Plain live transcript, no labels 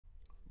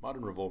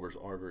Modern revolvers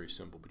are very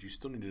simple, but you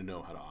still need to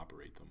know how to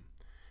operate them.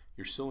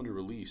 Your cylinder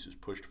release is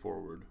pushed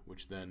forward,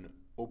 which then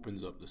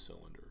opens up the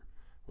cylinder.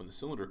 When the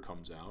cylinder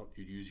comes out,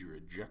 you use your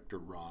ejector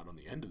rod on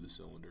the end of the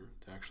cylinder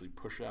to actually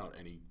push out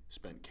any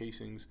spent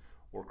casings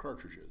or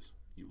cartridges.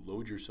 You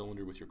load your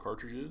cylinder with your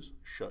cartridges,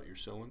 shut your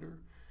cylinder,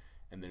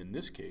 and then in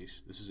this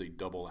case, this is a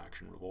double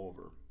action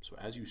revolver. So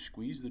as you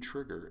squeeze the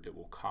trigger, it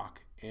will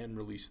cock and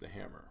release the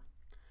hammer.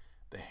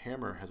 The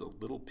hammer has a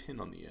little pin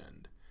on the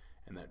end,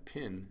 and that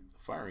pin, the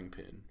firing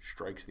pin,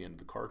 strikes the end of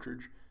the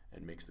cartridge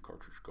and makes the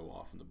cartridge go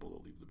off and the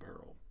bullet leave the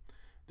barrel.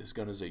 This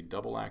gun is a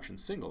double action,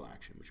 single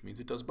action, which means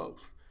it does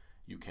both.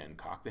 You can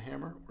cock the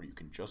hammer, or you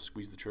can just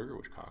squeeze the trigger,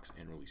 which cocks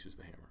and releases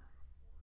the hammer.